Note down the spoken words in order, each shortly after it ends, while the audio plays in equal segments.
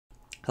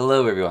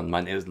Hello everyone,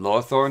 my name is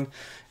Lorthorn,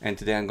 and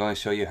today I'm going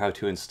to show you how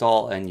to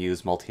install and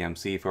use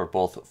MultiMC for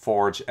both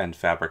Forge and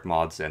Fabric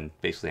mods and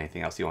basically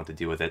anything else you want to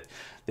do with it.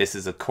 This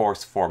is of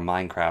course for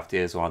Minecraft. It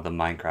is one of the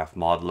Minecraft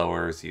mod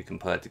loaders. You can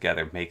put it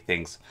together, make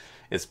things.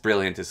 It's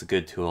brilliant, it's a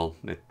good tool.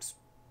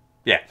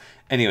 Yeah.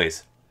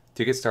 Anyways,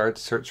 to get started,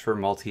 search for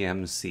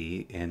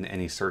MultiMC in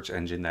any search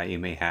engine that you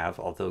may have,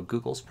 although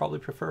Google's probably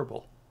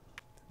preferable.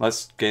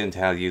 Let's get into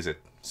how to use it.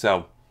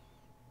 So,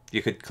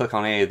 you could click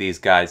on any of these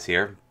guys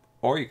here,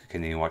 or you could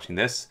continue watching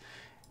this,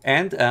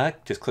 and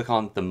just click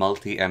on the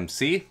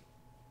MultiMC,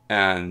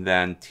 and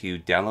then to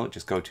download,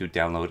 just go to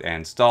download and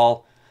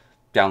install.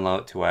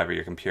 Download to whatever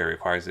your computer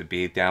requires it to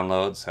be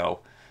download.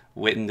 So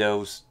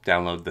Windows,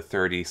 download the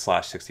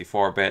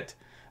 30/64-bit.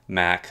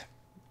 Mac,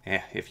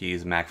 if you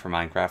use Mac for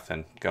Minecraft,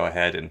 then go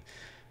ahead, and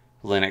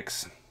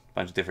Linux, a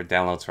bunch of different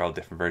downloads for all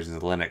different versions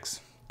of Linux.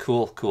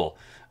 Cool.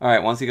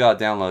 Alright, once you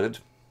got it downloaded,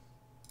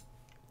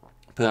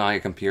 put it on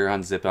your computer,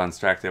 unzip it,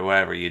 unextract it,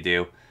 whatever you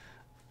do.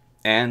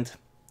 And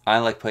I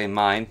like putting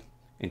mine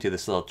into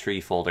this little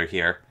tree folder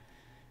here.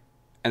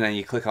 And then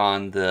you click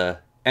on the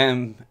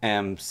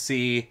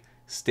MMC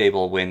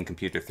Stable Win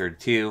Computer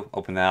 32,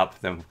 open that up,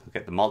 then look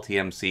at the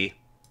MultiMC,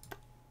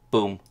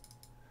 boom,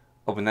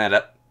 open that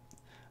up.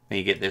 Then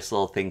you get this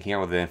little thing here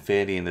with the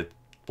infinity and the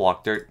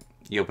block dirt.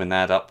 You open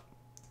that up.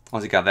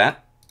 Once you got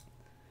that,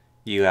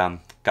 you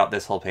got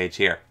this whole page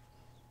here.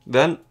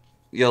 Then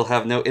you'll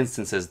have no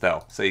instances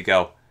though. So you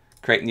go,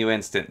 create new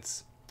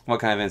instance. What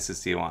kind of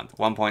instance do you want?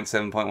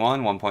 1.7.1,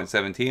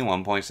 1.17,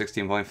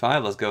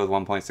 1.16.5? Let's go with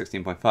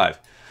 1.16.5.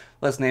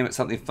 Let's name it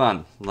something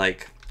fun,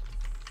 like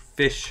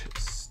Fish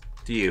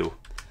Stew.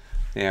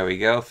 There we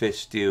go, Fish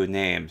Stew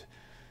named.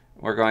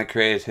 We're going to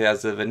create it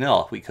as a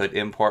vanilla. We could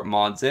import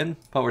mods in,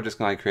 but we're just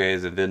going to create it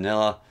as a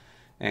vanilla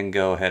and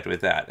go ahead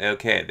with that.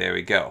 Okay, there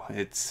we go.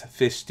 It's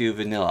Fish Stew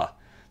Vanilla.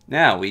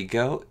 Now we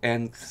go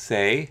and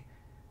say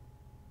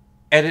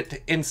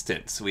Edit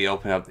Instance. We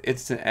open up the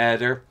Instant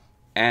Editor,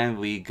 and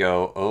we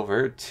go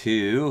over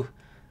to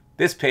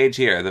this page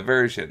here, the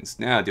versions.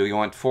 Now, do we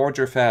want Forge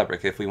or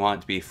Fabric? If we want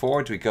it to be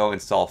Forge, we go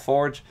install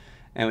Forge,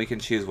 and we can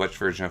choose which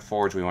version of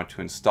Forge we want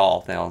to install.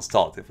 Then I'll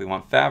install it. If we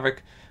want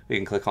Fabric, we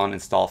can click on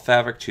Install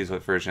Fabric, choose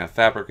what version of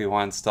Fabric we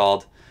want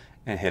installed,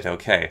 and hit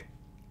OK.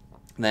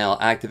 Then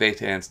I'll activate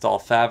and install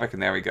Fabric,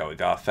 and there we go. We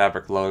got a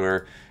Fabric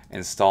loader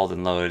installed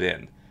and loaded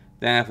in.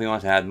 Then if we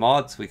want to add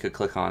mods, we could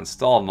click on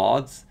Install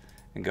Mods,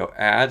 and go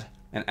Add,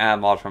 and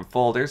add mod from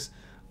folders.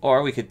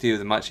 Or we could do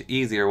the much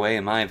easier way,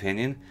 in my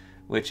opinion,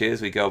 which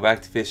is we go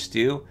back to Fish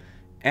Stew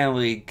and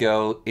we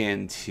go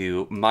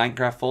into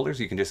Minecraft folders.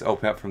 You can just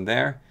open up from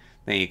there.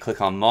 Then you click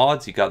on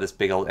mods. You got this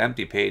big old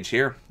empty page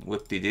here.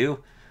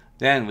 Whoop-de-doo.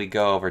 Then we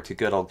go over to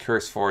good old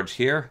CurseForge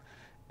here,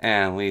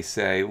 and we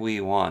say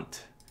we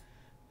want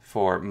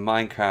for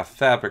Minecraft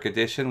Fabric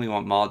Edition, we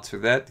want mods for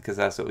that because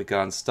that's what we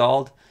got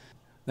installed.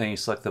 Then you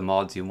select the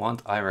mods you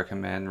want. I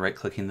recommend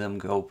right-clicking them,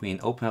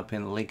 open up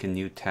in link a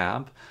new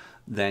tab.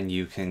 Then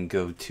you can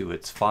go to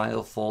its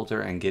file folder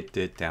and get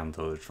it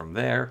downloaded from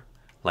there,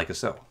 like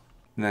so.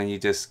 And then you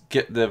just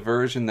get the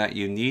version that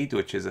you need,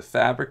 which is a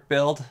Fabric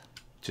build.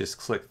 Just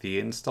click the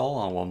install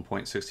on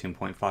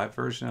 1.16.5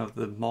 version of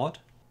the mod.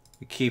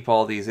 You keep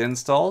all these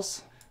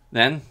installs.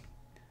 Then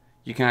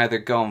you can either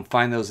go and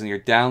find those in your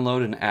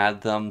download and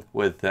add them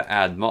with the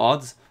add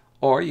mods,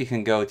 or you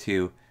can go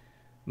to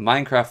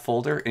Minecraft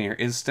folder in your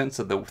instance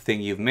of the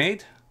thing you've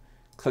made.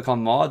 Click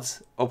on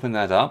mods, open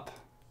that up.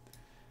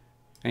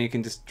 And you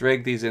can just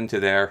drag these into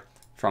there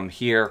from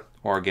here,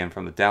 or again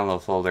from the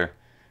download folder,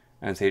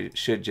 and say it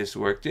should just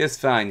work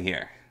just fine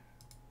here.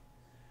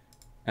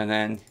 And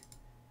then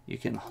you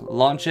can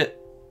launch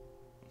it,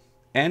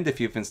 and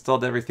if you've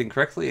installed everything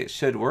correctly, it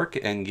should work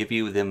and give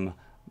you them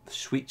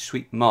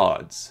sweet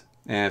mods.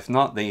 And if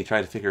not, then you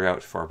try to figure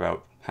out for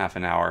about half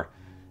an hour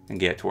and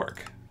get it to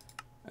work.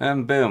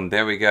 And boom,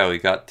 there we go. We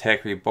got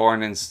Tech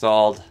Reborn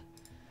installed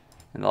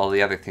and all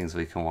the other things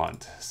we can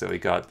want. So we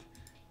got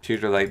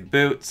Tudor Light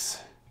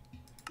boots.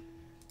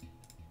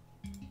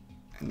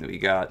 And we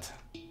got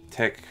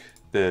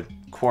the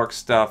quark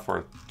stuff,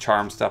 or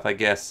charm stuff, I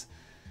guess.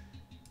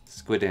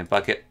 Squid in a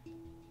bucket.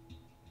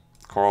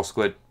 Coral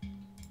squid.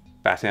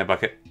 Bat in a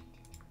bucket.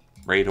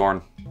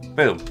 Lorthorn.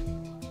 Boom.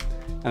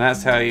 And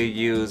that's how you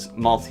use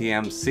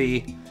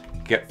MultiMC.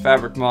 Get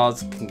Fabric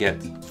mods, can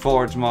get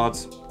Forge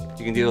mods.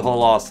 You can do a whole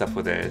lot of stuff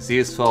with it. It's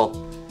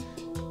useful.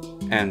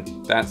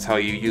 And that's how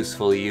you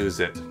usefully use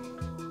it.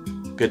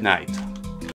 Good night.